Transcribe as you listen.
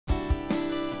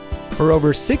For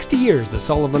over 60 years, the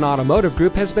Sullivan Automotive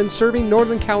Group has been serving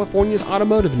Northern California's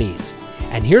automotive needs.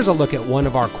 And here's a look at one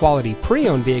of our quality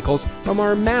pre-owned vehicles from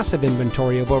our massive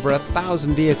inventory of over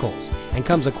 1,000 vehicles, and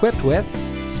comes equipped with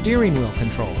steering wheel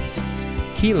controls,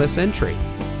 keyless entry,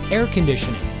 air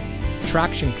conditioning,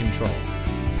 traction control,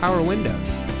 power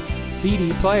windows,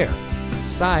 CD player,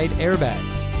 side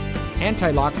airbags,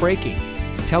 anti-lock braking,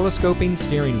 telescoping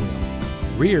steering wheel,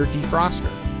 rear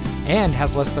defroster, and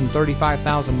has less than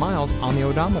 35,000 miles on the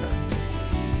odometer.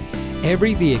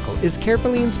 Every vehicle is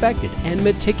carefully inspected and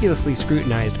meticulously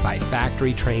scrutinized by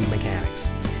factory-trained mechanics.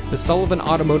 The Sullivan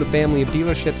Automotive family of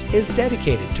dealerships is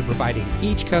dedicated to providing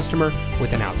each customer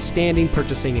with an outstanding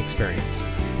purchasing experience.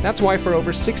 That's why for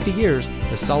over 60 years,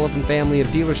 the Sullivan family of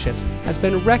dealerships has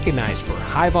been recognized for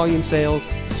high-volume sales,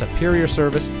 superior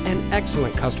service, and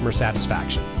excellent customer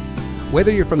satisfaction.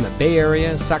 Whether you're from the Bay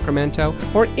Area, Sacramento,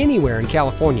 or anywhere in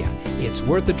California, it's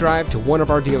worth the drive to one of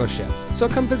our dealerships, so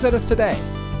come visit us today.